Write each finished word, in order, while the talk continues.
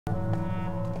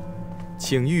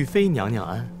请玉妃娘娘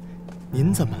安，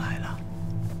您怎么来了？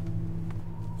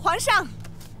皇上，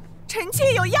臣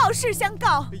妾有要事相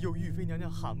告。哎呦，玉妃娘娘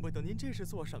喊不得，您这是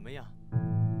做什么呀？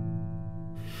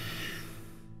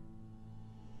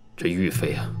这玉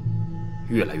妃啊，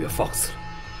越来越放肆了。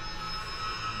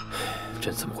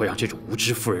朕怎么会让这种无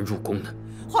知妇人入宫呢？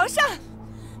皇上，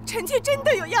臣妾真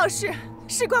的有要事，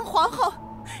事关皇后，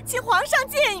请皇上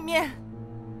见一面。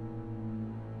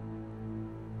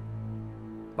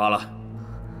罢了，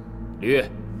李煜，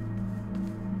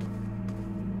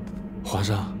皇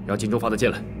上，让金钟发的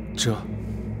进来。这。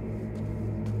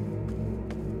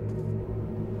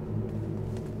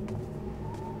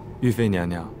玉妃娘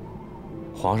娘，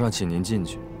皇上请您进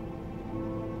去。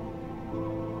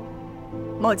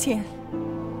茂倩，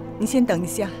你先等一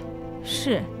下。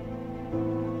是。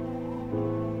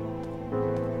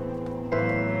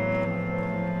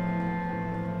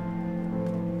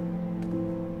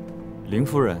林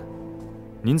夫人，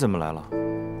您怎么来了？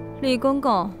李公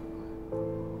公，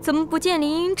怎么不见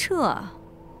林英彻啊？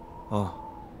哦，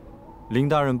林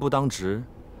大人不当值，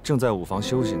正在午房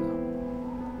休息呢。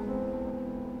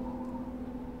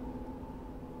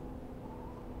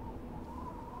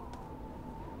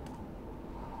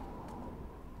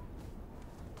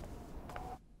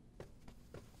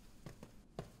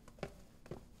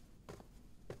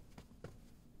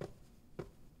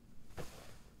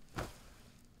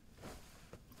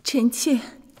臣妾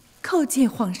叩见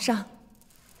皇上。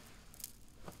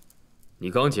你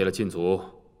刚接了禁足，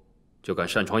就敢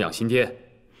擅闯养心殿？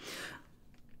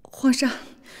皇上，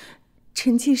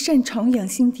臣妾擅闯养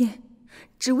心殿，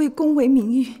只为恭维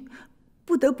名誉，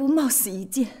不得不冒死一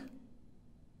见。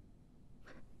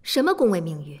什么恭维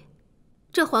名誉？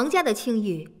这皇家的清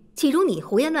誉，岂容你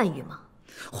胡言乱语吗？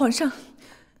皇上，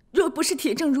若不是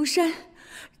铁证如山，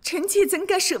臣妾怎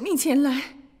敢舍命前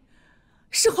来？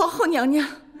是皇后娘娘，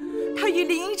她与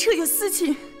林英彻有私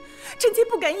情，臣妾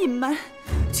不敢隐瞒，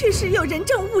确实有人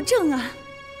证物证啊。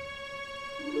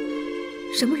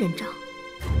什么人证？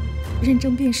人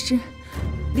证便是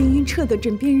林英彻的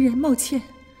枕边人茂倩。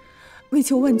为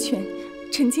求万全，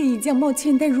臣妾已将茂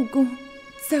倩带入宫，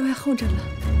在外候着了。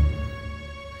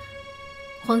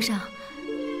皇上，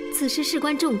此事事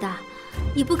关重大，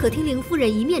已不可听林夫人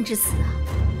一面之词啊。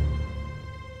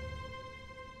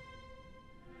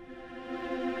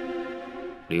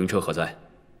林英彻何在？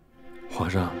皇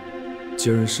上，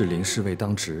今日是林侍卫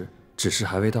当值，只是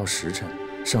还未到时辰，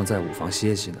尚在午房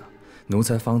歇息呢。奴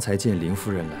才方才见林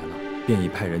夫人来了，便已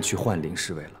派人去唤林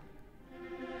侍卫了。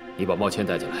你把茂倩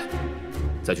带进来，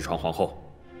再去传皇后，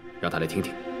让她来听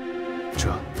听。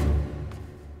这。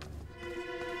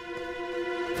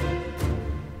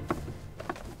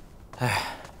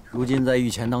哎，如今在御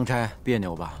前当差，别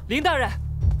扭吧？林大人，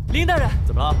林大人，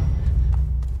怎么了？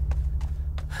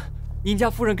您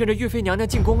家夫人跟着玉妃娘娘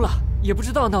进宫了，也不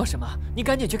知道闹什么，您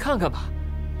赶紧去看看吧。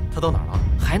她到哪儿了？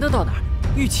还能到哪儿？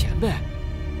御前呗。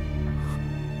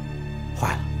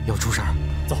坏了，要出事儿！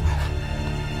走。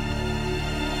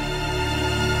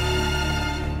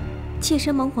妾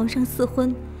身蒙皇上赐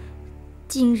婚，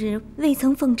今日未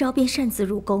曾奉诏便擅自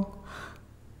入宫，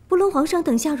不论皇上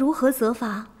等下如何责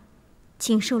罚，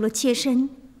请受了妾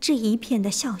身这一片的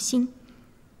孝心。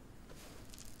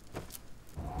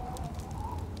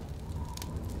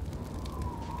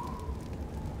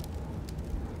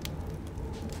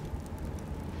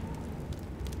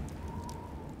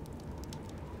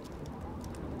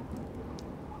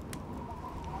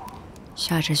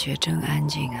下着雪真安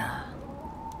静啊。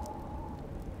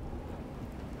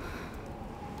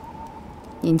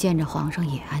您见着皇上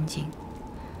也安静，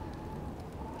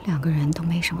两个人都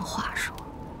没什么话说。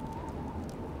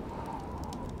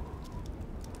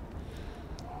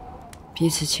彼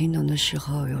此情浓的时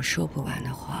候有说不完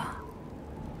的话，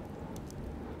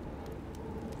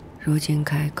如今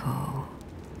开口，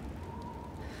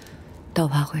倒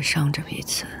怕会伤着彼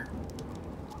此。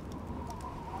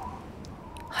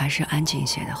还是安静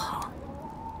些的好。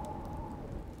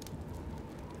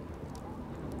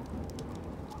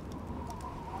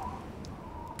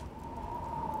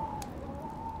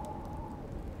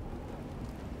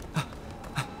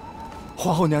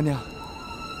皇后娘娘，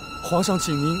皇上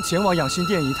请您前往养心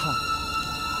殿一趟。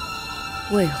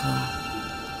为何？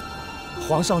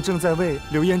皇上正在为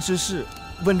流言之事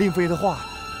问令妃的话，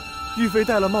玉妃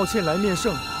带了茂倩来面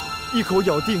圣，一口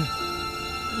咬定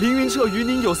凌云彻与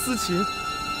您有私情。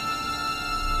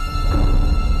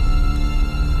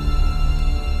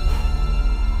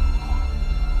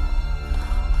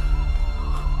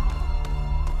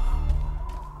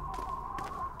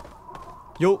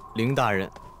哟，凌大人，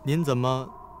您怎么？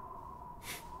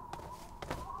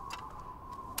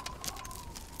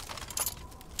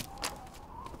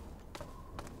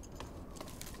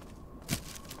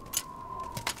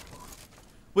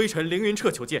微臣凌云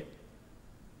彻求见。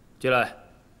进来。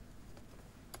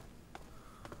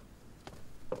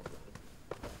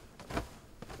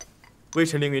微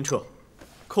臣凌云彻，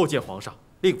叩见皇上、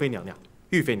令妃娘娘、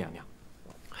玉妃娘娘。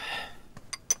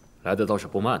来的倒是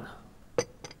不慢呢。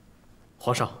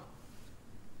皇上，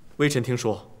微臣听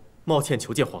说茂倩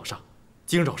求见皇上，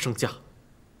惊扰圣驾，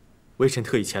微臣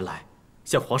特意前来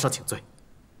向皇上请罪。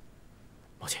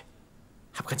茂倩，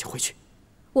还不赶紧回去？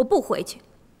我不回去，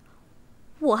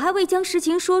我还未将实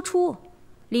情说出。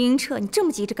凌云彻，你这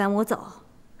么急着赶我走，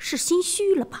是心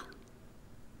虚了吧？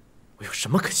我有什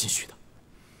么可心虚的？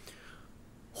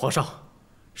皇上，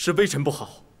是微臣不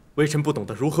好，微臣不懂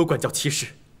得如何管教妻室，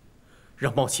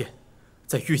让茂倩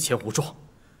在御前无状，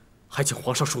还请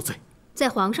皇上恕罪。在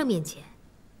皇上面前，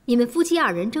你们夫妻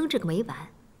二人争执个没完，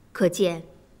可见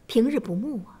平日不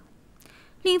睦啊。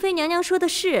令妃娘娘说的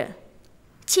是，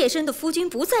妾身的夫君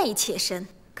不在意妾身，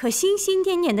可心心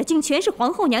念念的竟全是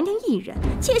皇后娘娘一人，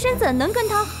妾身怎能跟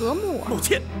她和睦啊？茂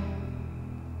倩，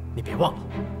你别忘了，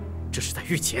这是在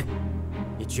御前，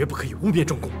你绝不可以污蔑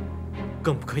正宫，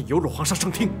更不可以有辱皇上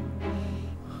圣听。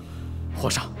皇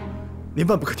上，您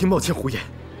万不可听茂倩胡言。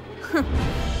哼，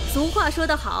俗话说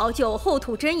得好，酒后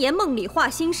吐真言，梦里话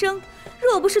心声。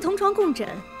若不是同床共枕，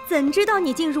怎知道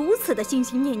你竟如此的心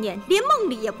心念念，连梦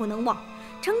里也不能忘，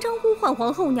常常呼唤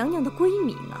皇后娘娘的闺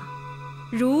名啊！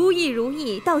如意如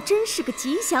意，倒真是个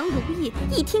吉祥如意，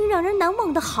一听让人难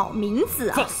忘的好名字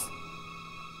啊！放肆！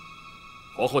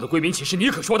皇后的闺名岂是你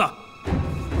可说的？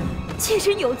妾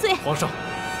身有罪。皇上，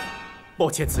茂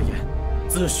倩此言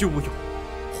子虚乌有，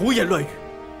胡言乱语。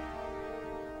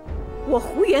我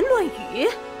胡言乱语？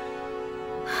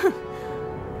哼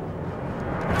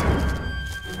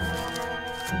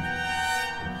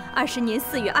！20年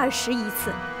4月20一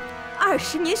次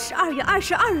，20年12月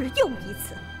22日又一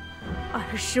次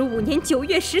，25年9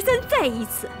月13再一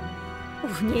次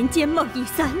，5年间梦遗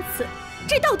3次，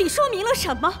这到底说明了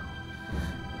什么？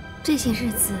这些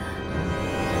日子，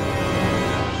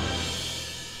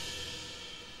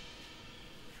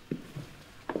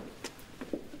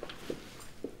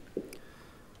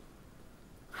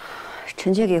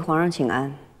臣妾给皇上请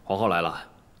安。皇后来了，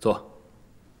坐。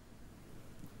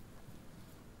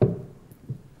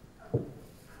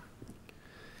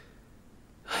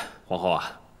皇后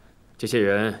啊，这些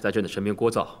人在朕的身边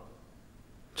聒噪，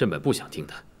朕本不想听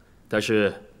的，但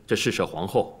是这事涉皇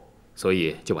后，所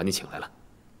以就把你请来了。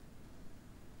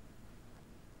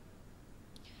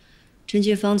臣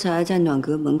妾方才在暖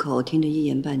阁门口听的一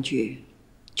言半句，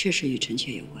确实与臣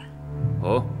妾有关。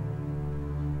哦，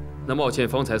那茂倩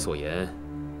方才所言，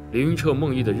凌云彻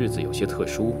梦呓的日子有些特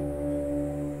殊，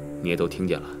你也都听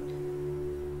见了。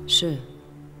是。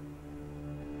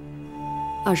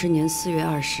20年4月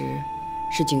20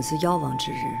是景思夭亡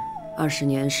之日，20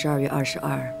年12月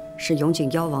22是永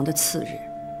景夭亡的次日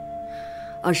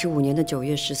，25年的9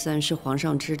月13是皇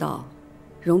上知道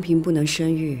荣嫔不能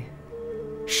生育，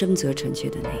深责臣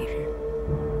妾的那一日。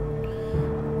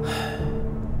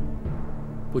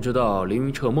不知道凌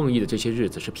云彻梦呓的这些日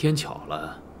子是偏巧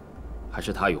了，还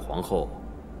是他与皇后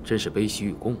真是悲喜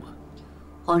与共啊？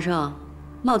皇上，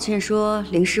茂倩说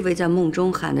林侍卫在梦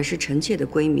中喊的是臣妾的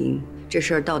闺名，这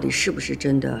事儿到底是不是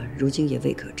真的，如今也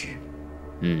未可知。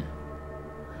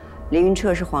凌云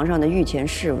彻是皇上的御前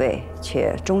侍卫，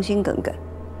且忠心耿耿。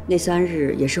那3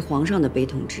日也是皇上的悲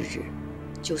痛之日。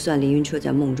就算凌云彻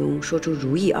在梦中说出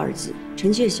如意2字，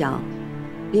臣妾想，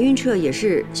凌云彻也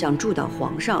是想助导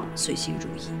皇上遂心如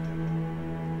意。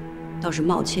倒是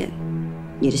茂倩，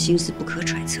你的心思不可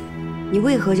揣测，你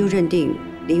为何就认定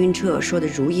凌云彻说的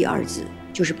如意2字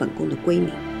就是本宫的闺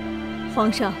名？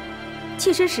皇上，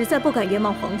妾身实在不敢冤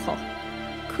枉皇后，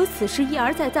可此事一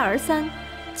而再再而三，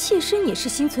妾身也是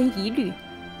心存疑虑，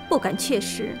不敢确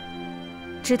实，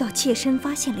直到妾身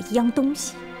发现了一样东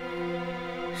西。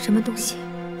什么东西？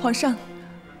皇上，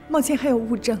茂倩还有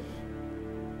物证。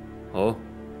哦，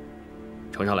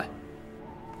呈上来。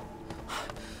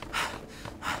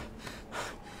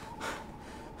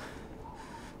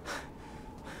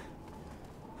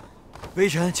微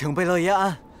臣请贝勒爷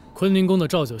安。坤宁宫的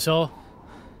赵九霄，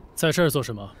在这儿做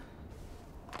什么？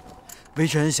微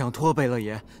臣想托贝勒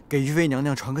爷给玉妃娘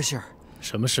娘传个信儿。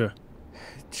什么事？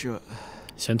这……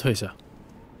先退下。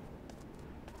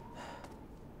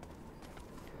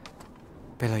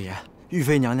贝勒爷，玉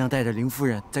妃娘娘带着林夫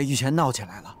人在御前闹起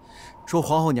来了，说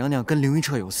皇后娘娘跟凌云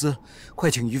彻有私，快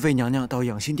请玉妃娘娘到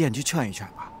养心殿去劝一劝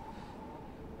吧。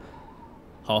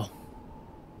好，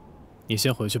你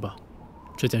先回去吧，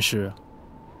这件事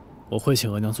我会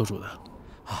请额娘做主的。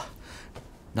啊，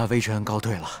那微臣告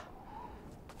退了。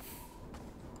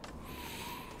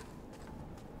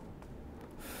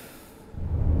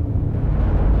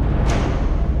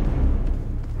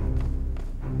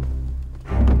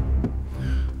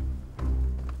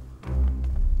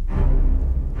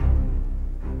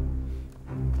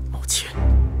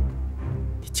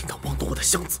的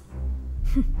箱子。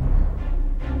哼，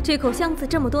这口箱子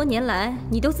这么多年来，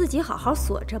你都自己好好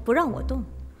锁着，不让我动。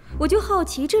我就好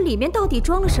奇，这里面到底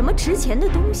装了什么值钱的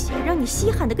东西，让你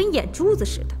稀罕的跟眼珠子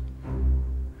似的。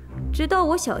直到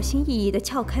我小心翼翼地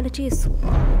撬开了这锁，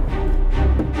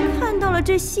看到了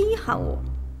这稀罕物。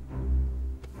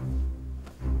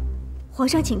皇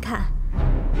上，请看，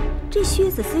这靴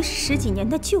子虽是10几年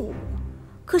的旧物，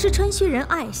可是穿靴人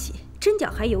爱惜，针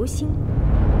脚还犹新。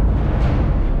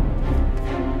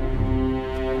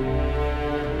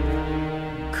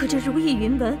可这如意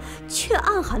云纹却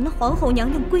暗含了皇后娘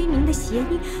娘闺名的谐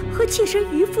音和妾身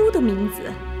渔夫的名字，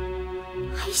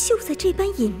还绣在这般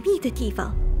隐秘的地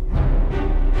方。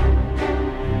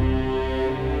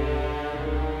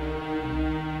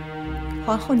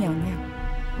皇后娘娘，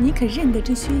你可认得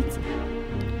这靴子？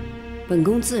本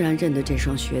宫自然认得这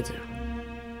双靴子。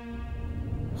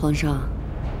皇上，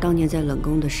当年在冷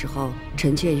宫的时候，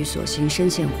臣妾与所心身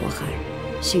陷火海，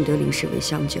幸得林侍卫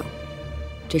相救。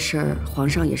这事儿皇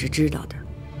上也是知道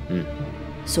的。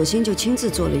所心就亲自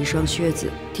做了一双靴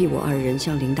子，替我2人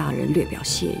向林大人略表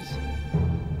谢意。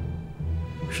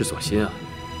是所心啊。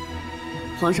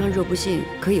皇上若不信，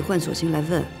可以唤所心来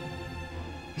问。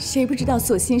谁不知道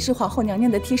所心是皇后娘娘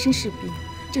的贴身侍婢？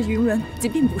这云纹即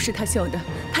便不是她绣的，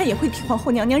她也会替皇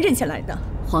后娘娘认下来的。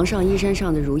皇上衣衫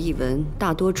上的如意纹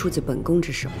大多出自本宫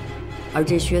之手，而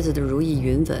这靴子的如意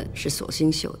云纹是所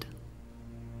心绣的。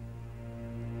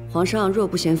皇上若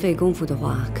不嫌费功夫的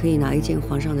话，可以拿一件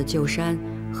皇上的旧衫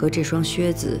和这双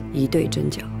靴子一对针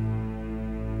脚。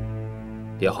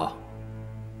也好，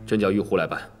针脚玉壶来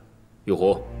办。玉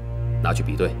壶，拿去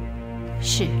比对。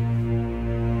是。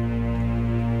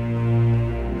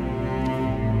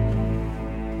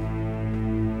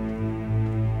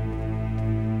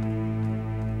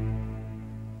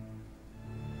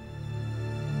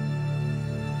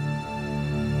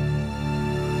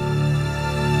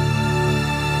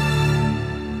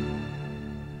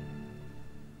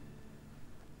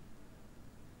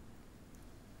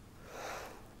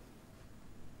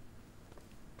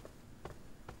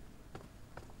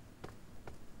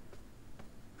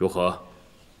如何？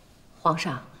皇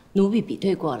上，奴婢比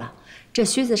对过了，这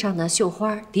靴子上的绣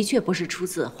花的确不是出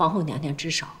自皇后娘娘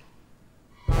之手。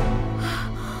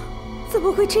怎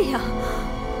么会这样？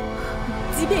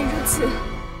即便如此，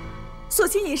所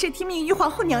心也是听命于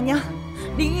皇后娘娘。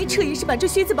林云彻也是把这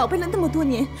靴子宝贝了那么多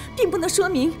年，并不能说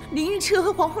明林云彻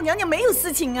和皇后娘娘没有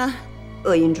私情啊。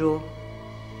鄂阴珠，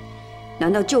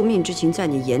难道救命之情在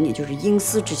你眼里就是阴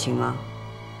私之情吗？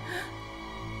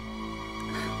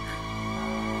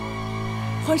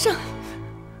皇上，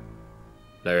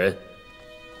来人，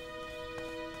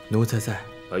奴才在。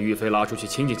把玉妃拉出去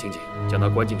清静清静，将她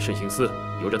关进慎刑司，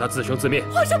由着她自生自灭。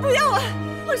皇上不要啊！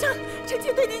皇上，臣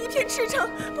妾对您一片赤诚，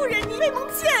不忍您被蒙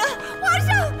骗啊！皇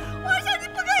上，皇上，你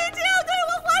不可以这样对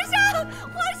我！皇上，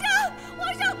皇上，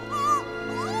皇上！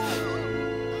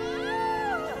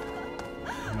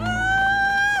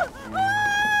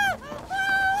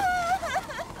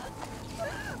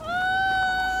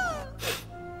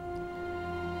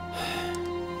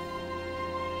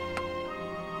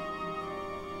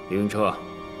凌云彻，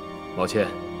抱歉，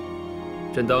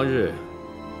朕当日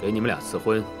给你们俩赐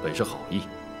婚本是好意，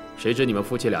谁知你们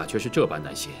夫妻俩却是这般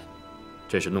难谐，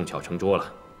真是弄巧成拙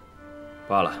了。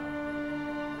罢了，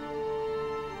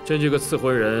朕这个赐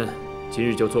婚人今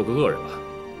日就做个恶人吧。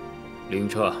凌云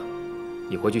彻，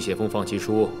你回去写封放弃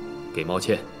书给茂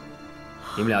倩，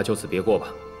你们俩就此别过吧。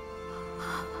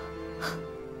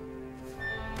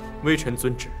微臣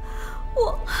遵旨。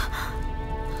我。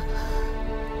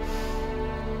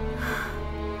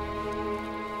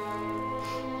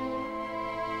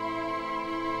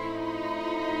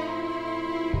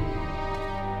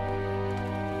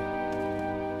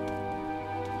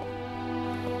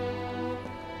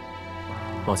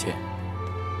茂倩，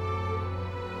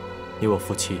你我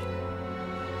夫妻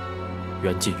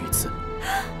缘尽于此。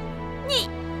你，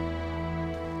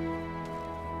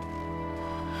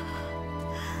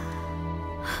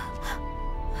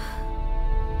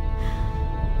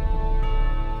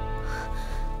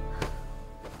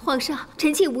皇上，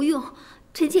臣妾无用，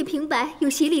臣妾平白有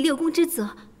协理6宫之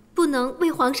责，不能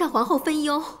为皇上皇后分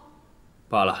忧。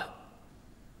罢了，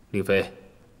令妃，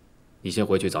你先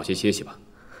回去早些歇息吧。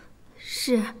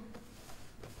是。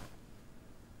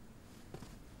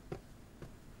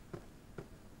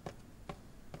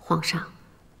皇上，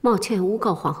茂倩诬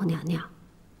告皇后娘娘，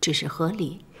只是和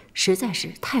离，实在是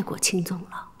太过轻纵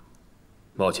了。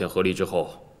茂倩和离之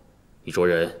后，你着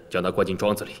人将她关进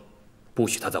庄子里，不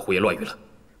许她再胡言乱语了。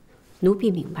奴婢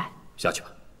明白。下去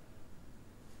吧。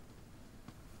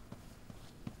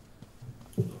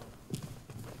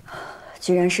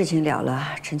既然事情了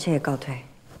了，臣妾也告退。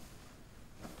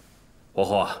皇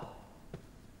后啊，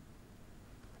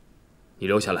你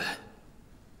留下来，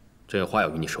朕有话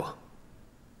要与你说。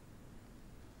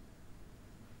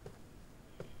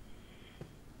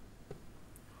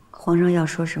皇上要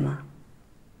说什么？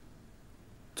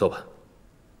坐吧。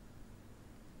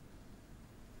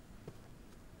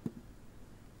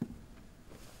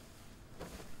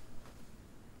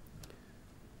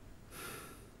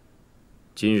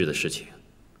今日的事情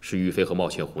是玉妃和茂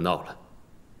倩胡闹了，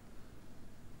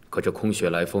可这空穴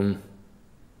来风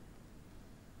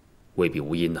未必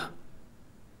无因呢。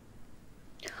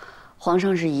皇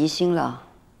上是疑心了，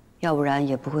要不然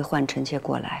也不会唤臣妾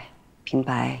过来平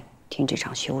白听这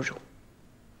场羞辱。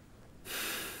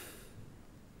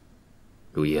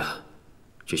如懿啊，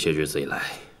这些日子以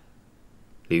来，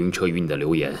凌云彻与你的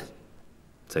流言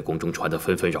在宫中传得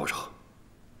纷纷扰扰，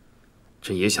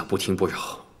朕也想不听不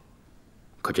扰。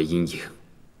可这阴影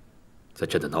在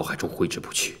朕的脑海中挥之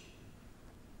不去。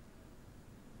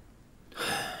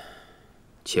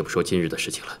且不说今日的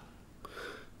事情了，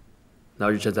那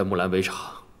日朕在木兰围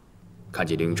场看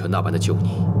见凌云彻那般的救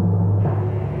你，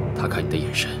他看你的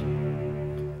眼神，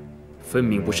分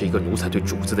明不是一个奴才对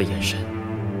主子的眼神。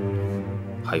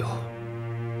还有，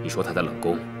你说他在冷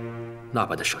宫那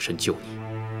般的舍身救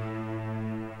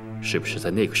你，是不是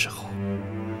在那个时候？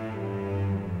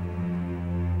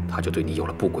他就对你有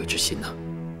了不轨之心呢。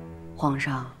皇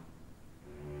上，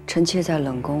臣妾在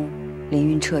冷宫，凌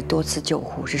云彻多次救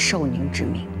护是受您之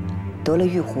命，得了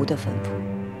玉壶的吩咐。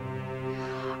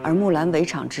而木兰围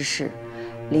场之事，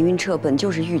凌云彻本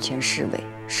就是御前侍卫，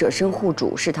舍身护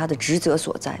主是他的职责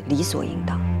所在，理所应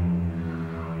当。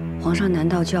皇上难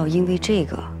道就要因为这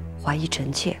个怀疑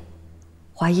臣妾，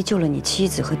怀疑救了你妻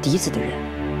子和嫡子的人？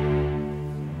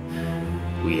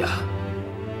如懿啊，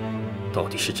到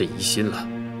底是朕疑心了，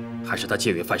还是他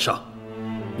借阅犯上？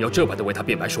你要这般的为他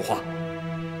辩白说话？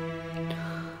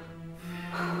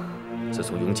自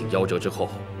从永景夭折之后，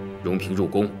荣嫔入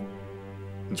宫，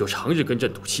你就常日跟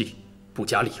朕赌气，不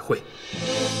加理会。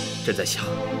朕在想，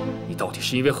你到底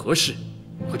是因为何事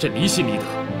和朕离心离德？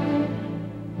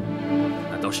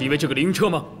难道是因为这个凌云彻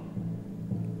吗？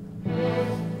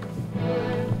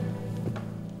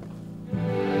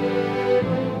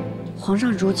皇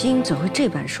上如今怎会这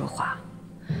般说话？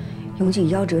永景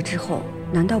夭折之后，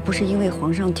难道不是因为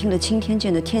皇上听了钦天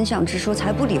监的天象之说，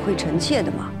才不理会臣妾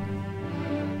的吗？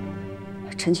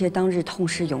臣妾当日痛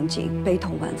失永景，悲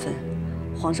痛万分，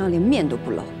皇上连面都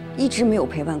不露，一直没有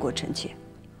陪伴过臣妾，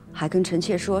还跟臣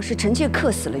妾说是臣妾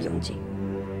克死了永景。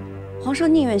皇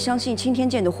上宁愿相信钦天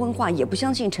监的荤话，也不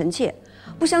相信臣妾，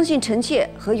不相信臣妾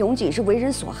和永景是为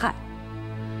人所害。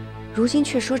如今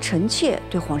却说臣妾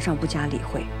对皇上不加理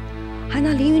会，还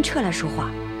拿凌云彻来说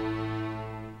话。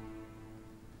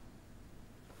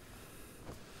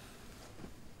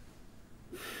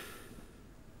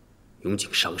永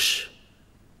景伤势，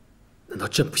难道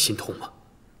朕不心痛吗？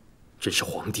朕是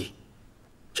皇帝，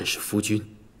朕是夫君，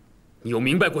你有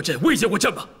明白过朕、慰藉过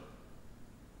朕吗？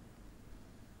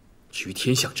至于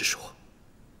天象之说，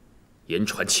言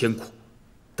传千古，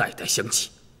代代相继，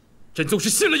朕纵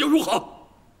是信了又如何？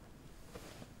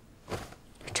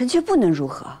臣妾不能如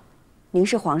何？您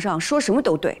是皇上，说什么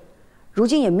都对，如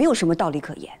今也没有什么道理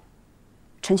可言，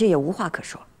臣妾也无话可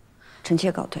说，臣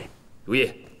妾告退。如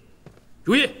懿，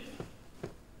如懿。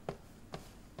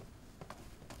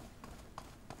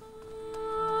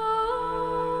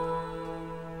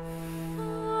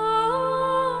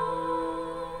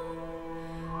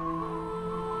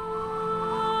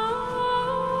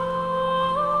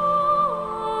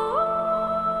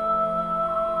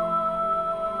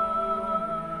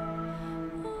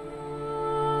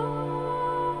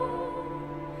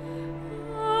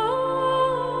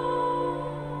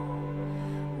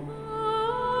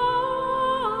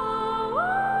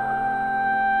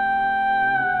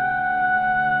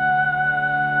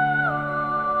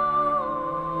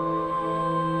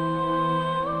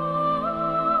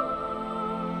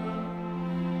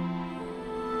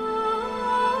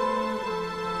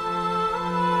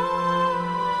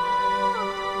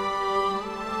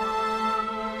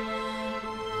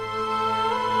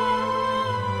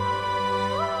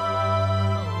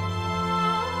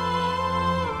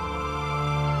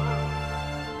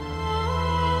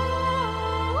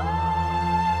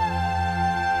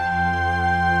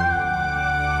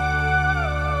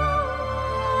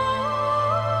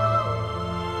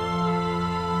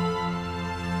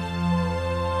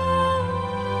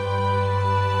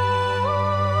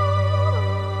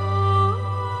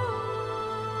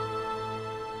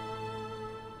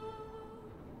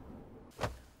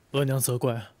额娘责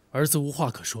怪儿子无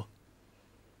话可说。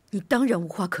你当然无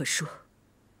话可说，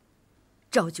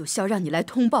赵九霄让你来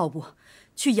通报我，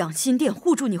去养心殿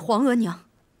护住你皇额娘，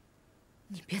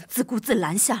你便自顾自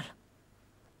拦下了。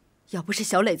要不是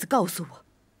小磊子告诉我，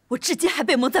我至今还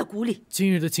被蒙在鼓里。今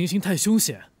日的情形太凶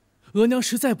险，额娘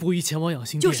实在不宜前往养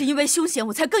心殿。就是因为凶险，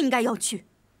我才更应该要去。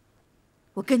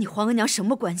我跟你皇额娘什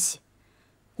么关系？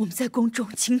我们在宫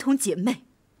中情同姐妹，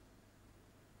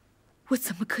我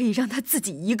怎么可以让她自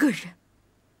己一个人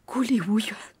孤立无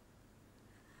援？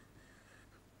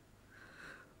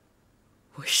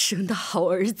我生的好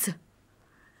儿子，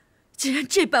竟然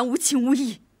这般无情无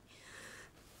义！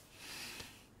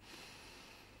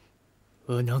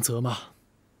额娘责骂，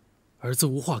儿子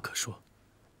无话可说。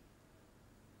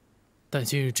但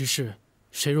今日之事，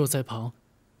谁若在旁，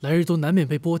来日都难免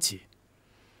被波及。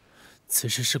此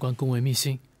事事关宫闱秘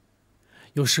辛，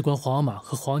又事关皇阿玛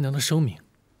和皇额娘的生命。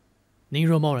您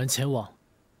若贸然前往，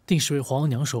定是为皇额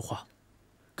娘说话。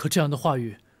可这样的话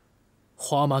语，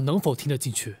皇阿玛能否听得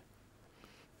进去？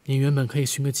您原本可以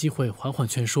寻个机会缓缓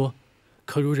劝说，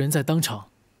可如人在当场，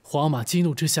皇阿玛激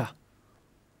怒之下，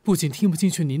不仅听不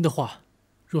进去您的话，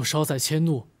若稍再迁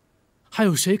怒，还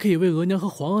有谁可以为额娘和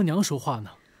皇额娘说话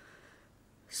呢？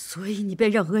所以你便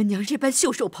让额娘这般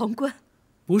袖手旁观？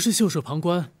不是袖手旁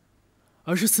观，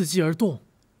而是伺机而动。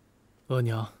额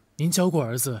娘，您教过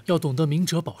儿子要懂得明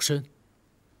哲保身，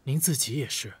您自己也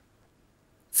是。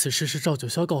此事是赵九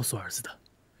霄告诉儿子的，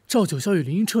赵九霄与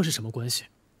林云彻是什么关系？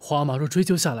皇阿玛若追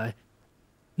究下来，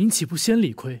您岂不先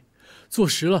理亏？坐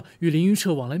实了与林云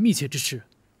彻往来密切之事，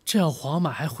这样皇阿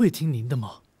玛还会听您的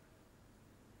吗？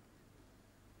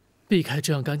避开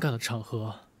这样尴尬的场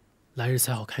合，来日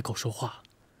才好开口说话。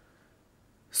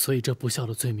所以这不孝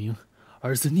的罪名，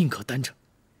儿子宁可担着。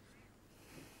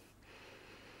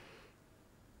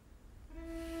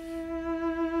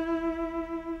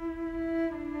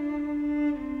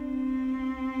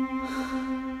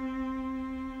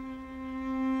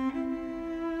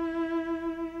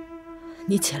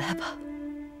你起来吧。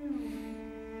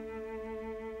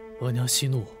额娘息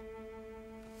怒。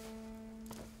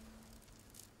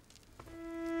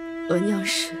额娘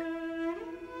是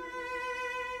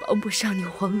帮不上你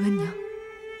皇额娘，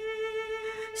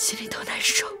心里头难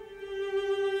受。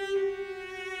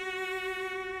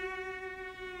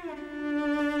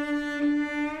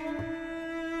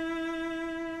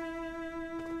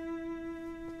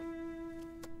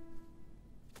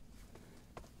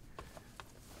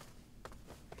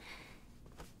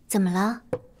怎么了？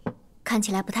看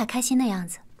起来不太开心的样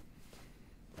子。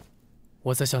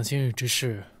我在想今日之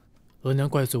事，额娘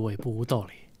怪罪我也不无道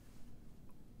理。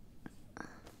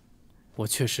我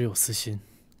确实有私心，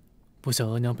不想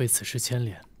额娘被此事牵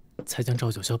连，才将赵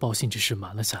九霄报信之事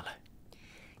瞒了下来。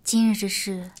今日之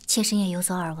事，妾身也有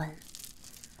所耳闻。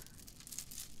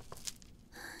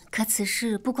可此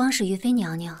事不光是于妃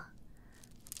娘娘，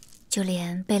就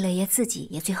连贝勒爷自己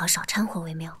也最好少掺和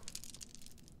为妙。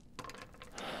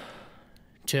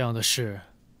这样的事，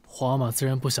皇阿玛自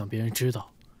然不想别人知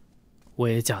道，我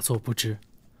也假作不知。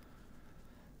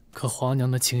可皇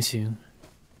娘的情形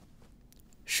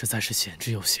实在是险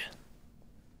之又险。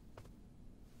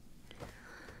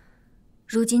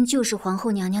如今就是皇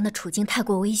后娘娘的处境太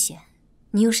过危险，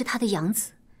你又是她的养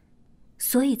子，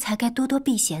所以才该多多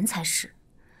避嫌才是。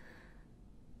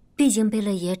毕竟贝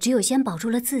勒爷只有先保住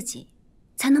了自己，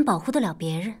才能保护得了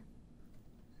别人。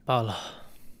罢了，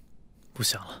不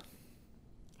想了。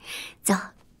走，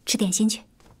吃点心去。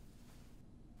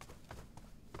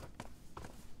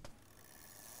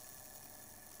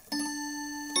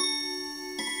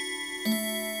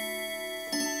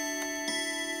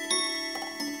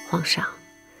皇上，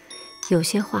有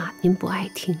些话您不爱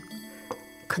听，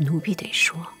可奴婢得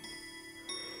说。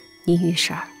您遇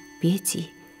事儿别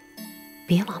急，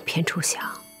别往偏处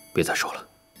想。别再说了，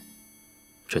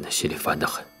真的心里烦得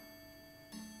很。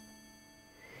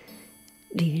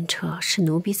李云彻是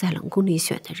奴婢在冷宫里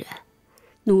选的人，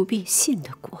奴婢信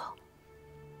得过。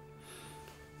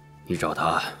你找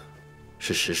他，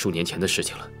是10数年前的事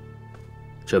情了。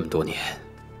这么多年，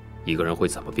一个人会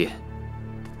怎么变，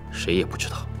谁也不知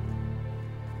道。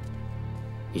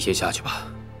你先下去吧，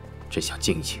朕想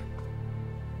静一静。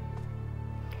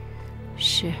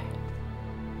是。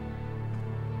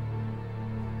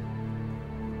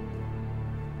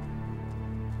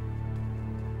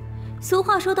俗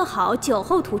话说得好，酒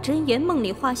后吐真言，梦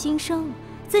里话心声。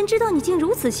怎知道你竟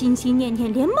如此心心念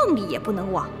念，连梦里也不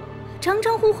能忘，常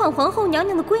常呼唤皇后娘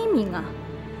娘的闺名啊！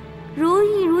如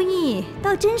意，如意，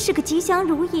倒真是个吉祥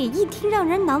如意，一听让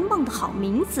人难忘的好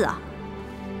名字啊！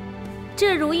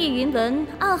这如意云纹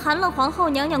暗含了皇后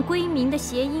娘娘闺名的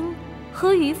谐音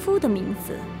和渔夫的名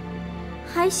字，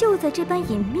还绣在这般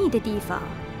隐秘的地方。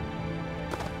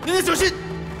娘娘小心！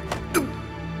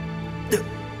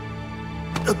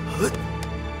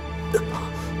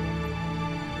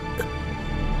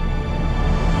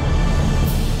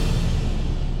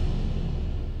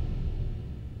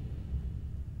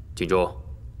锦州，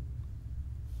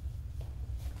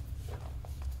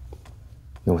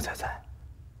奴才在。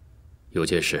有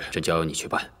件事，朕交由你去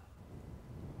办。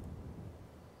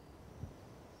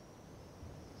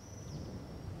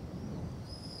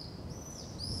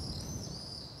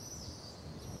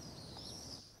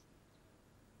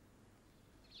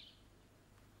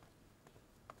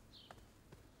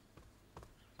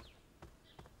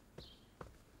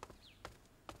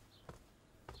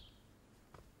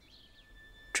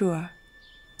主儿，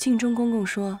敬忠公公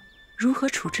说如何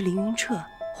处置凌云彻，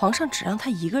皇上只让他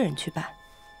一个人去办，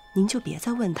您就别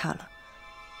再问他了。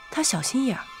他小心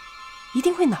眼儿，一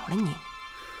定会恼了您。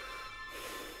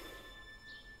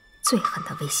最狠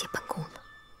的威胁本宫了。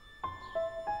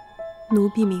奴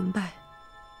婢明白，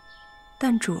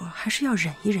但主儿还是要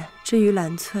忍一忍。至于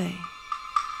兰翠，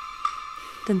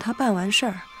等他办完事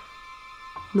儿，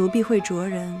奴婢会着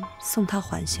人送他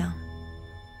还乡。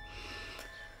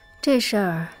这事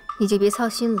儿你就别操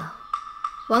心了，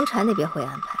王禅那边会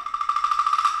安排。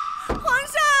皇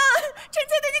上，臣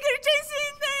妾对你可是真心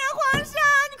的呀！皇上，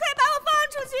你快把我放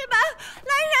出去吧！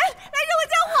来人，我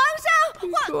叫皇上！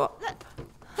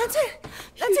兰翠，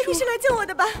你是来救我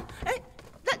的吧？哎，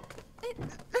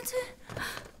兰翠，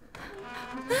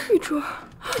玉珠，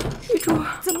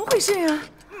怎么回事呀？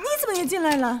你怎么也进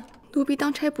来了？奴婢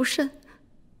当差不慎，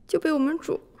就被我们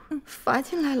主罚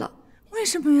进来了。为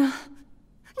什么呀？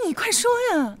你快说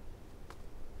呀！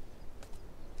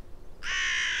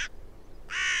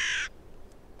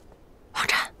王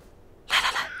禅，来，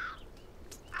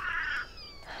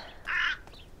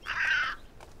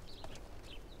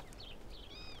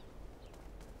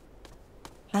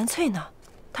兰翠呢？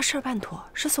她事儿办妥，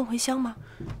是送回乡吗？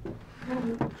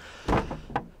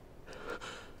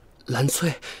兰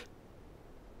翠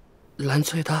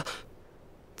她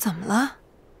怎么了？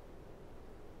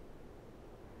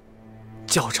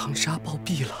教长沙暴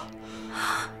毙了。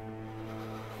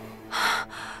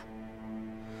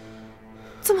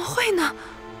怎么会呢？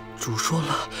主说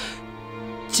了，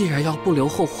既然要不留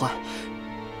后患，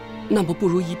那么不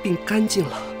如一并干净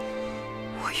了。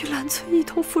我与兰翠一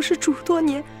同服侍主多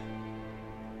年，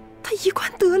她一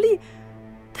贯得力，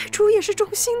对主也是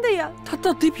忠心的呀。她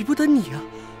到底比不得你啊！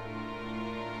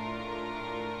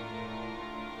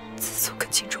自从跟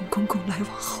敬忠公公来往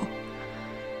后，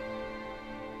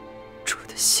主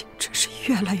的心真是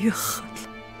越来越狠了。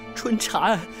春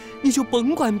禅，你就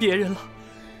甭管别人了，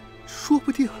说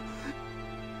不定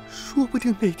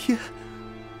哪天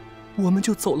我们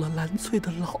就走了兰翠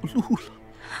的老路了。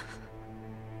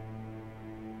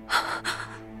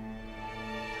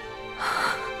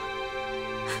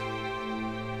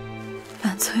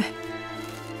兰翠，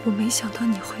我没想到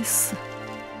你会死。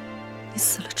你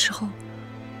死了之后，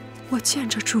我见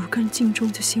着主跟敬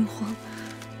忠就心慌。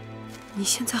你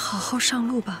现在好好上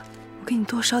路吧，我给你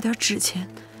多烧点纸钱，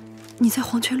你在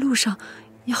黄泉路上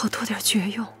也好多点觉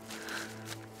用。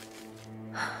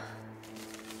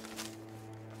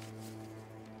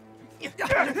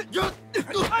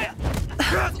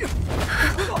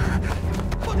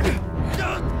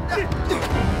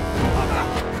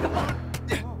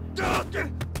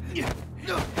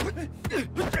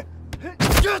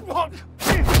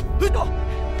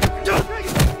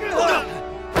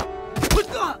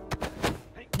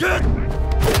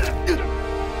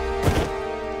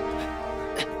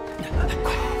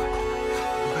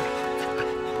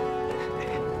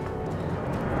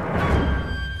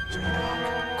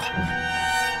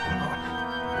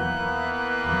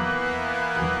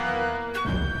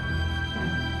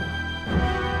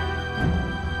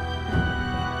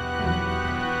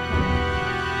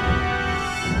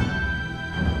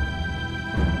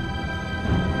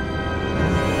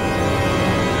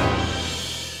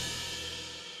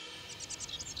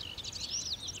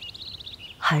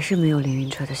还是没有凌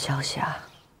云彻的消息啊？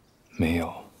没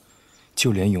有，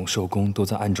就连永寿宫都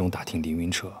在暗中打听凌云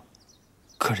彻，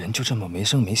可人就这么没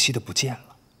声没息的不见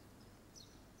了。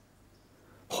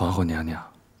皇后娘娘，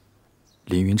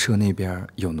凌云彻那边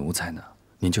有奴才呢，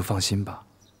您就放心吧。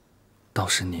倒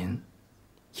是您，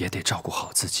也得照顾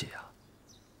好自己啊。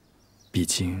毕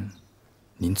竟，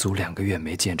您足2个月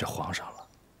没见着皇上了。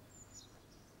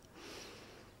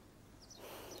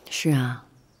是啊。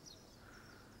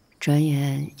转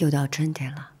眼又到春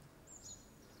天了。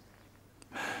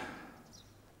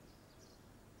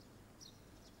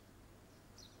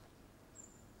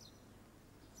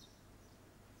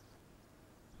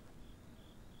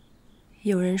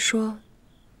有人说，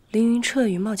凌云彻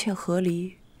与茂倩和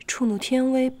离，触怒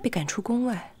天威，被赶出宫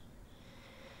外。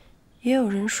也有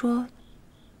人说，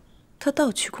他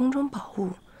盗取宫中宝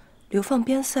物，流放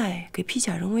边塞，给披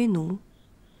甲人为奴。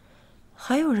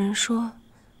还有人说，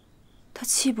他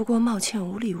气不过茂倩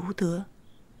无礼无德，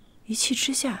一气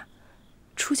之下，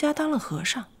出家当了和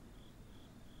尚。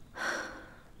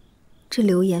这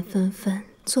流言纷纷，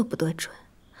做不得准。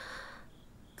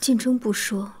晋中不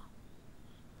说，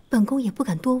本宫也不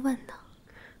敢多问呢。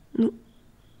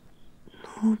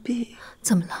奴婢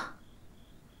怎么了？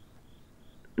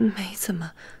没怎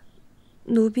么。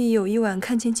奴婢有一晚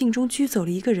看见镜中拘走了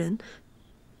一个人，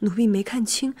奴婢没看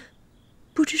清，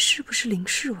不知是不是林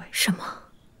侍卫。什么？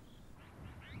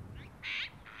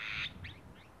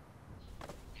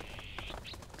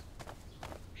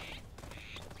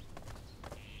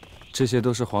这些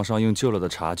都是皇上用旧了的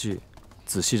茶具，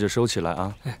仔细着收起来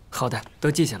啊。哎，好的，都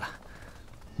记下了。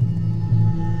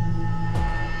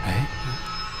哎，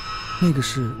那个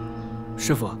是……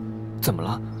师傅，怎么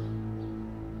了？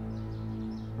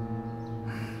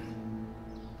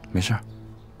没事儿。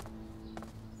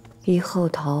一后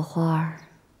桃花，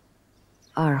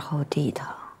二后地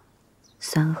堂，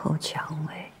三后蔷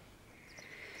薇。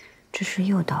这是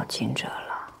又到惊蛰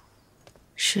了。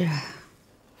是啊。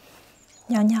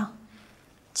娘娘，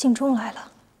晋中来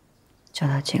了。叫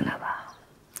他进来吧。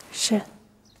是。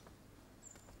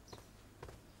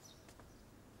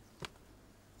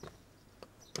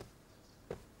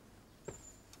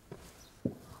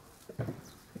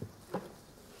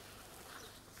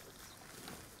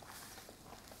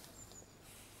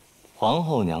皇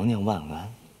后娘娘万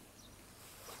安。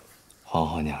皇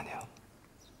后娘娘，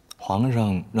皇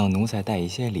上让奴才带一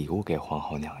些礼物给皇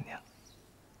后娘娘。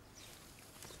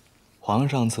皇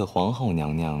上赐皇后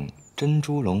娘娘珍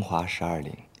珠龙华12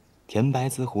领，甜白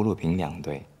丝葫芦瓶2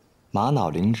对，玛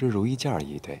瑙灵芝如意件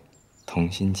1对，同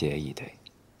心结1对。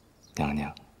娘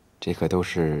娘，这可都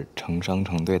是成双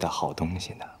成对的好东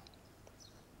西呢。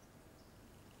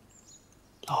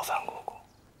劳烦姑姑。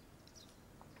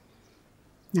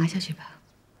拿下去吧。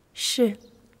是。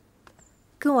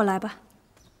跟我来吧。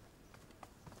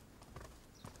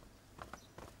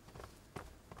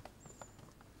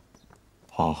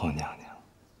皇后娘娘，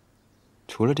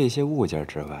除了这些物件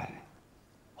之外，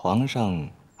皇上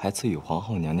还赐予皇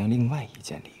后娘娘另外一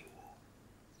件礼物。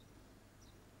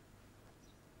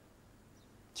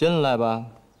进来吧。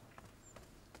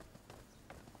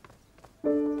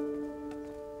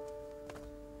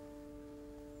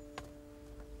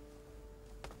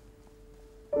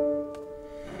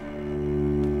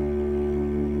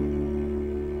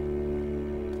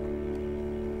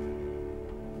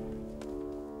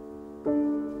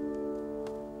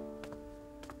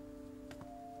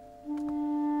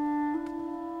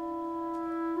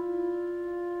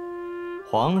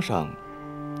皇上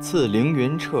赐凌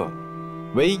云彻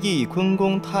为翊坤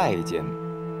宫太监，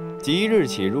即日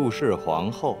起入仕皇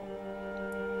后，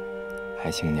还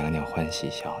请娘娘欢喜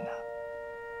笑纳。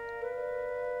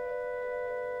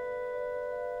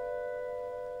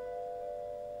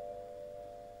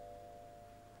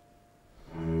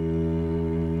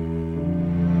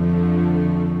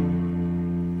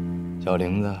小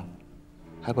玲子，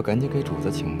还不赶紧给主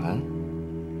子请安？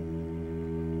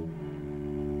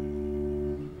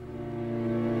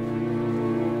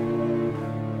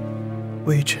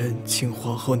微臣请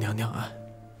皇后娘娘安。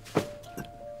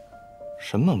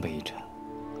什么微臣，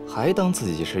还当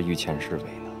自己是御前侍卫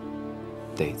呢？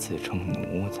得自称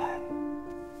奴才。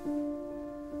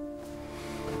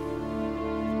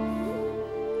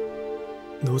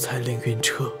奴才凌云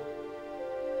彻，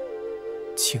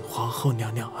请皇后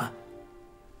娘娘安。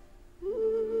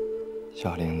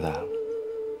小玲子，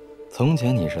从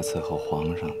前你是伺候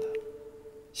皇上的，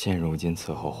现如今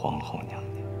伺候皇后娘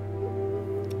娘。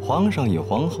皇上与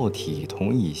皇后体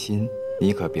同一心，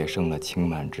你可别生了轻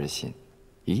慢之心，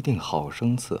一定好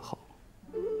生伺候，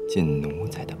尽奴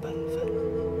才的本分。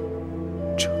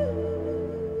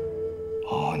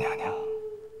皇后娘娘，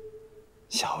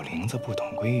小玲子不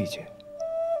懂规矩，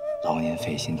劳您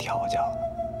费心调教。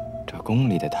这宫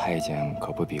里的太监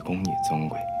可不比宫女尊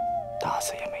贵，打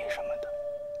死也没什么的。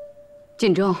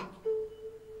晋中，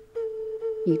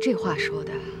你这话说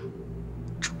的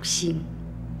主心。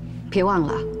别忘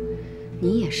了，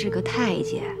你也是个太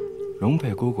监。容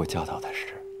贝姑姑教导的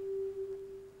是。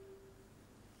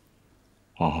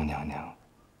皇后娘娘，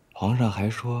皇上还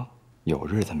说有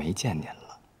日子没见您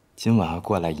了，今晚要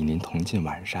过来与您同进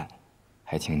晚膳，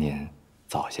还请您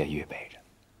早些预备着。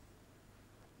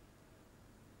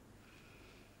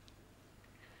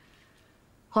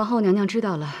皇后娘娘知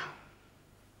道了。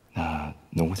那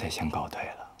奴才先告退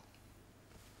了。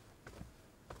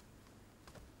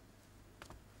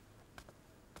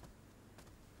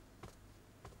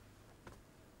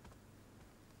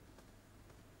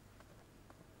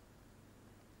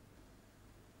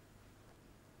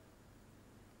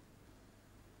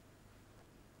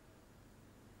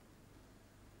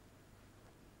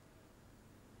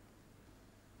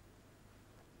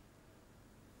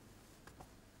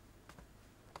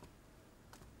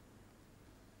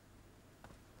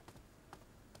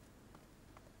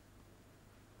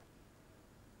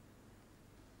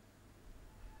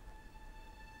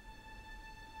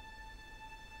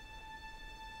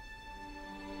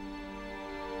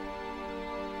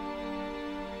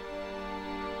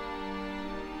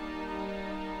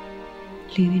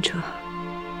凌云彻，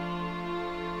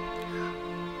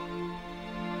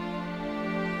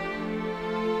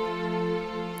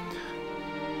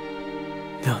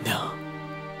娘娘，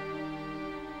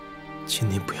请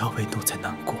您不要为奴才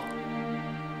难过。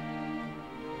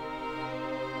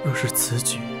若是此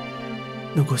举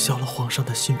能够消了皇上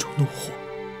的心中怒火，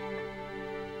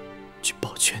去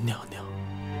保全娘娘，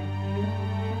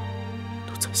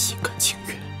奴才心甘情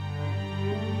愿。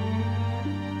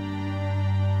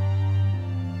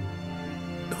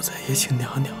奴才也请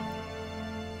娘娘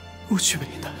勿去为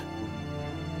难，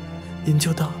您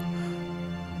就当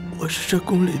我是这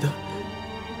宫里的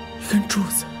一根柱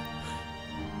子，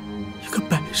一个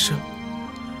摆设，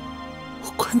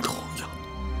无关痛痒，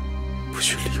不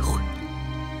许理会。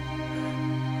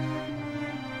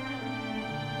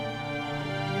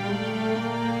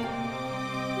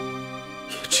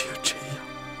也只有这样，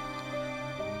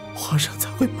皇上才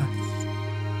会满意。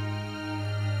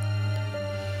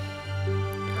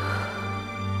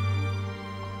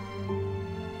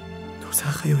奴才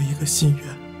还有一个心愿，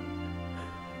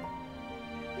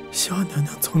希望娘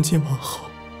娘从今往后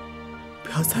不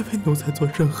要再为奴才做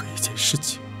任何一件事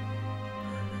情。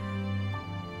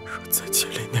若再牵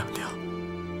连娘娘，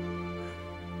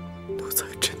奴才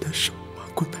真的是万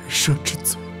古难赦之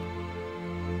罪，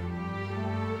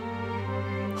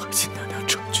还请娘娘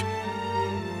成全。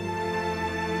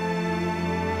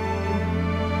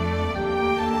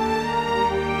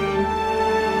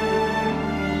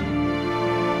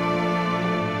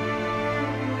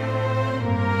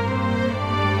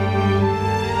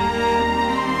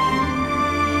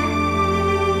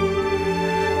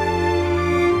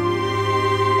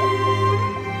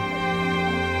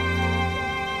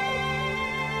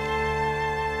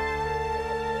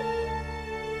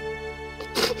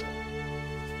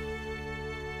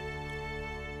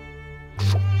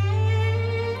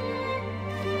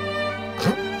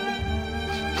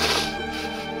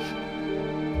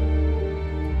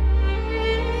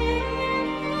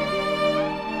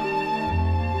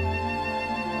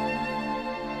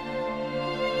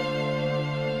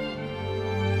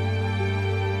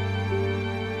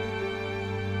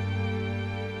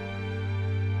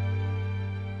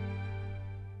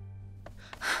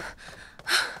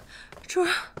主儿，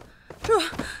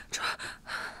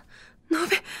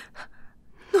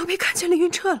奴婢看见凌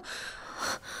云彻了。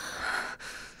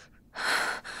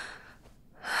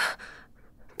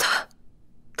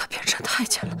他变成太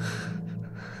监了。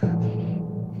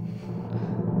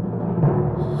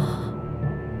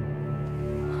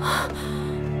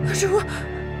主儿，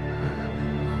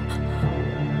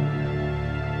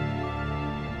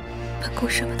本宫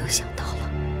什么都想到了。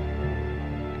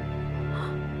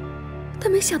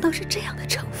但没想到是这样的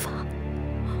惩罚。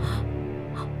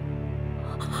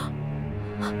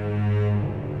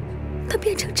他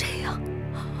变成这样，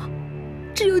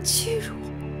只有屈辱。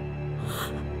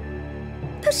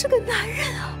他是个男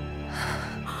人啊！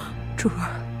主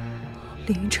儿，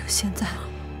凌云彻现在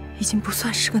已经不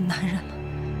算是个男人了。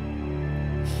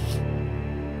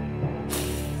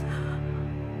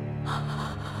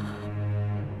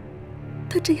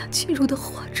他这样屈辱的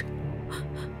活着，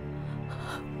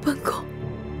本宫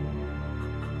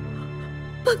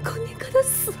宁可他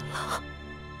死了。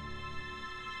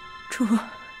主儿，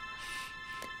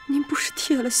您不是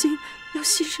铁了心要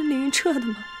牺牲凌云彻的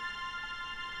吗？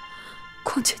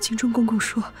况且京中公公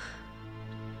说，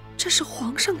这是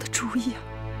皇上的主意啊。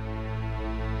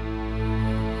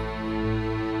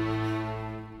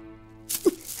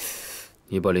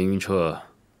你把凌云彻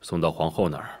送到皇后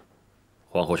那儿，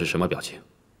皇后是什么表情？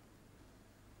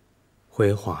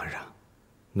回皇上，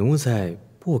奴才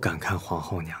不敢看皇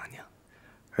后娘娘，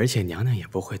而且娘娘也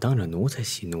不会当着奴才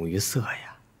喜怒于色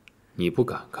呀。你不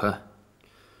敢看？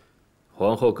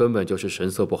皇后根本就是神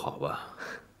色不好吧？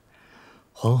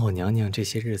皇后娘娘这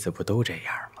些日子不都这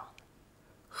样吗？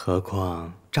何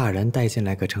况乍然带进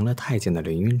来个成了太监的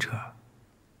凌云彻。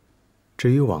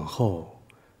至于往后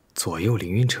左右凌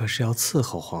云彻是要伺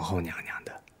候皇后娘娘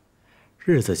的，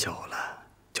日子久了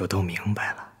就都明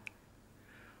白了。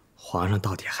皇上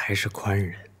到底还是宽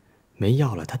仁，没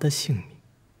要了他的性命，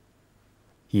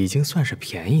已经算是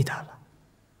便宜他了。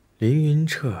凌云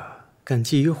彻敢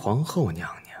觊觎皇后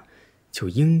娘娘，就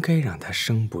应该让他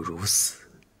生不如死。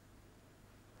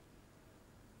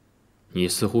你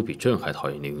似乎比朕还讨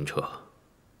厌凌云彻。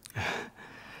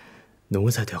奴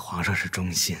才对皇上是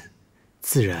忠心，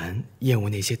自然厌恶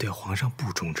那些对皇上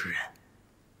不忠之人。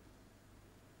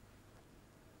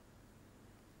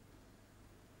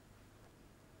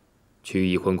去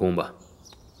翊坤宫吧。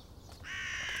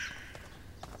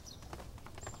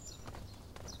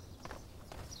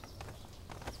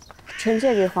臣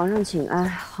妾给皇上请安，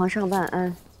皇上万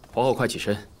安。皇后快起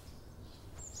身。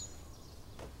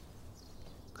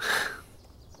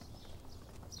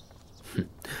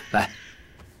来。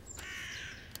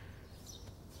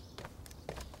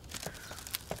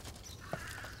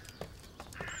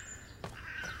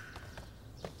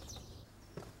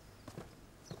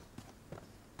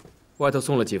外头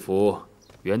送了几幅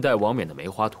元代王冕的梅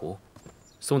花图，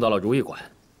送到了如意馆。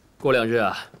过2日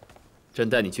啊，朕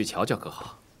带你去瞧瞧，可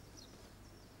好？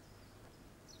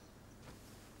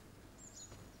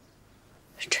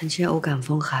臣妾偶感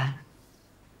风寒，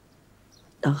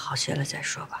等好些了再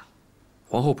说吧。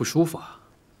皇后不舒服啊，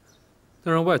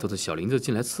那让外头的小林子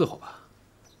进来伺候吧。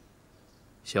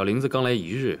小林子刚来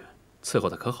1日，伺候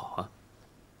的可好啊？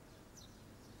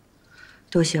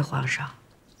多谢皇上。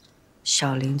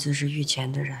小林子是御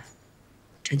前的人，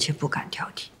臣妾不敢挑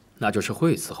剔。那就是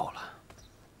会伺候了。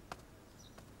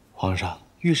皇上，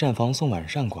御膳房送晚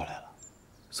膳过来了，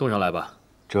送上来吧。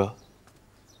这。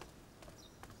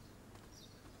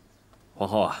皇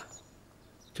后啊，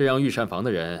这让御膳房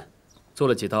的人做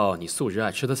了几道你素日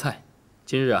爱吃的菜，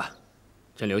今日啊，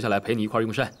朕留下来陪你一块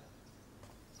用膳。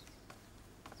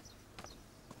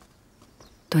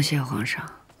多谢皇上。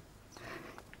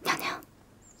娘娘。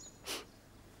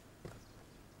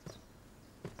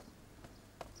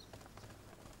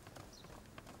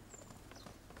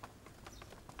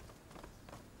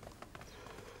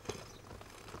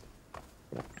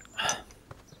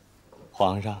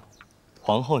皇上，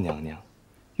皇后娘娘，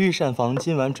御膳房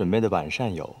今晚准备的晚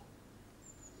膳有：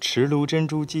池炉珍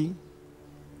珠鸡、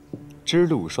知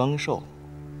鹿双寿、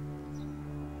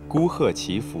孤鹤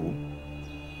祈福、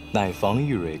奶房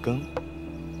玉蕊羹、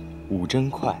五珍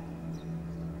块、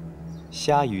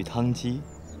虾鱼汤鸡、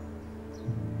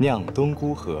酿冬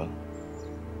菇河、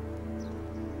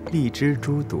荔枝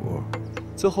猪肚。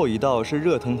最后一道是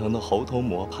热腾腾的猴头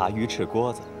蘑爬鱼翅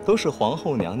锅子，都是皇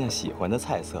后娘娘喜欢的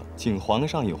菜色，请皇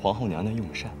上与皇后娘娘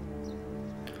用膳。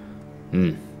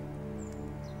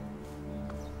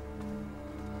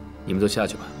你们都下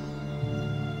去吧。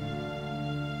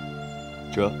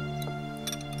这。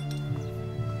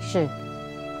是。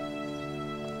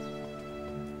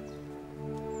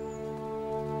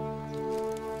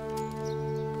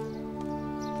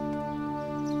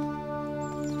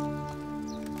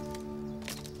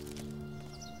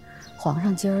皇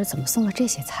上今儿怎么送了这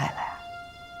些菜来啊？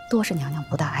多是娘娘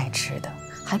不大爱吃的，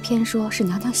还偏说是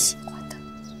娘娘喜欢的。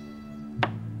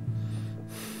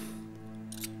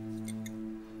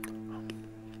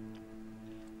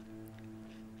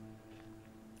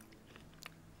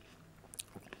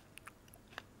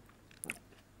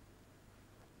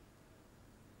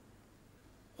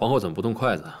皇后怎么不动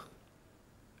筷子？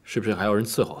是不是还要人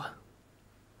伺候啊？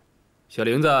小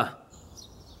玲子，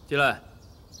进来。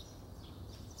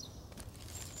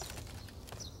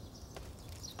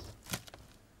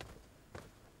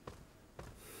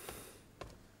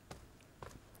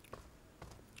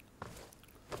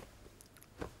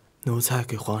奴才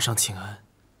给皇上请安，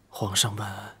皇上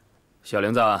万安。小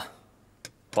玲子，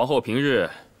皇后平日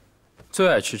最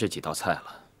爱吃这几道菜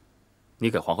了，你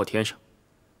给皇后添上。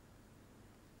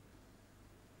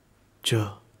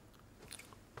这。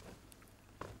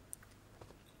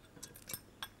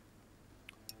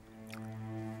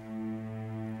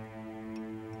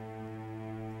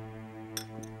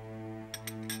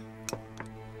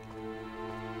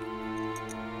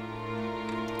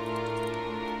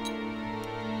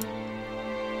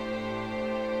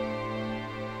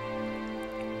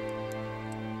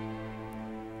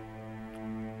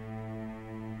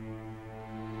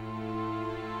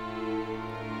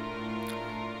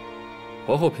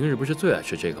皇后平日不是最爱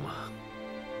吃这个吗？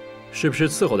是不是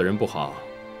伺候的人不好，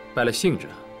败了兴致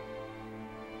啊？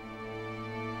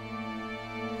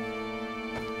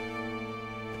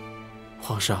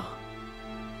皇上，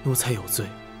奴才有罪，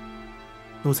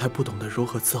奴才不懂得如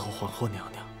何伺候皇后娘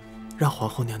娘，让皇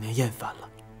后娘娘厌烦了，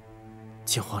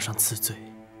请皇上赐罪。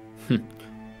哼，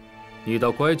你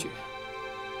倒乖觉，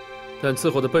但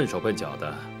伺候的笨手笨脚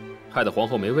的，害得皇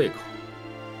后没胃口，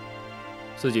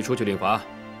自己出去领罚。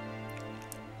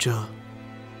这。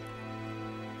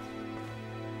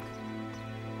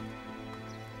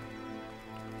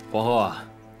皇后啊，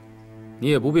你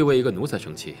也不必为一个奴才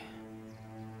生气。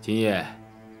今夜，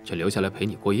朕留下来陪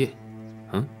你过夜。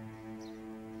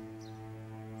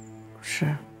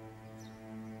是。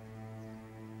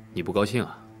你不高兴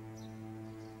啊？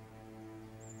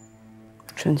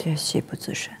臣妾喜不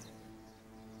自胜。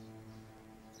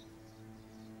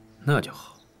那就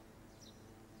好。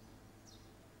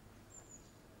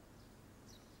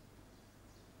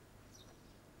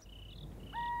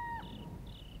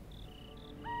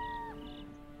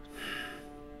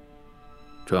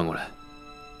转过来。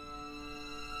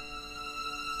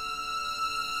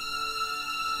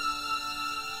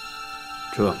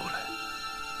转过来。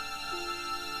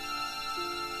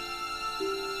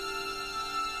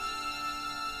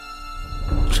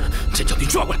朕叫你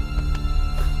转过来。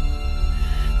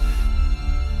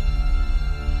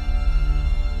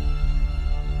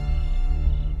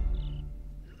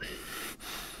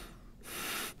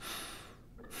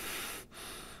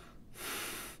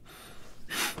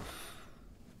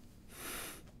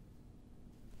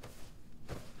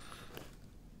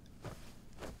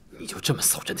你就这么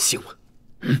扫朕的兴吗？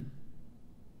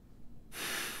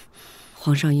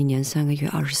皇上1年3个月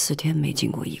24天没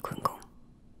进过翊坤宫，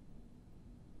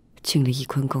进了翊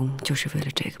坤宫就是为了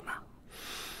这个吗？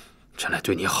朕来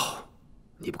对你好，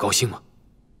你不高兴吗？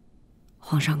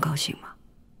皇上高兴吗？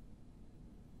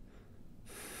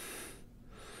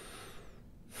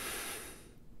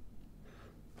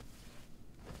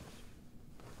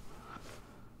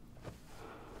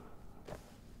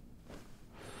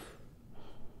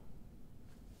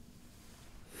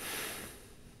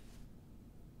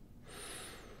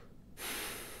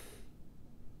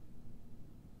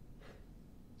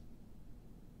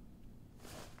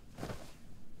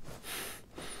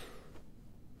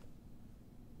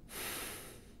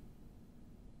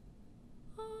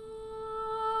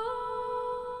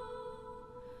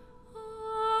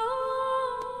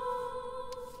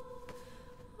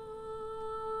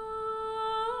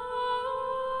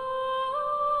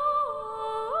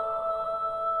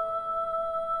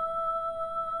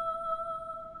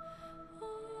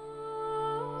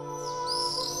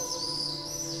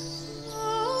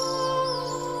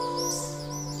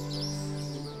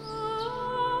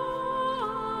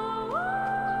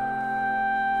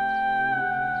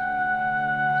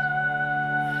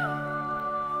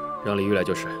让李煜来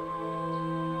就是。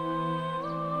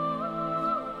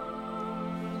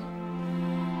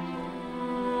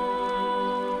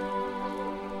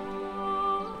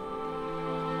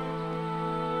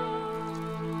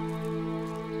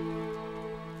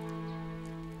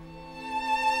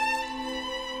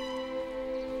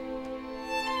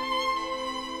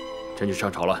朕去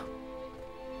上朝了。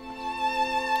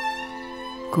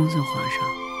恭送皇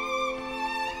上。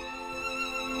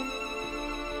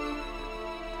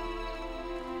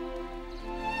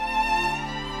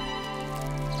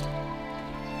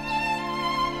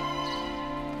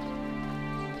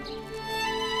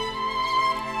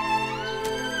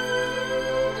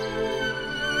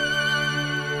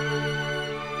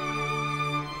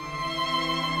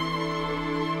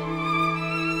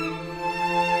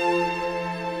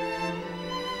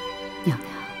娘娘，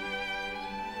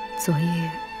昨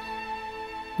夜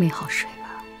没好睡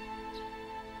吧？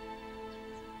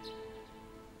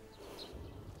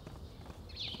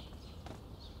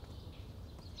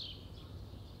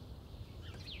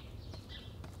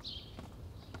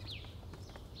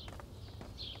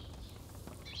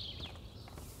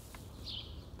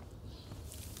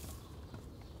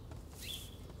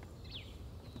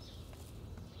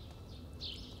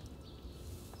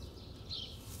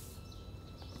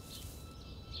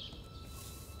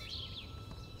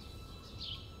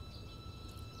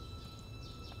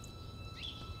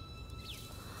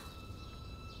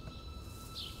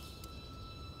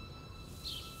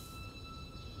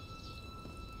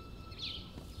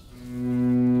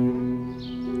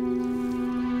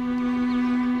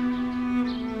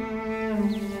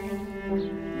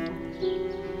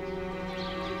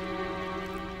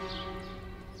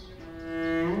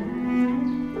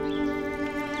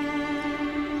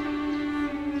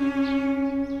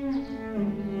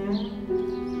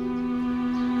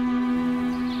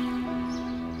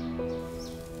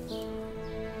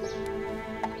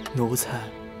奴才，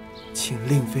请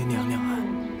令妃娘娘安。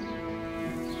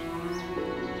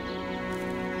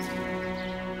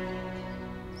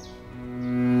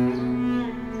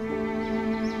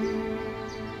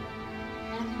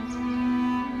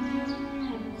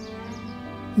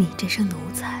你这声奴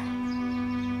才，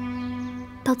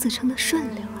倒自称的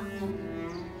顺溜啊！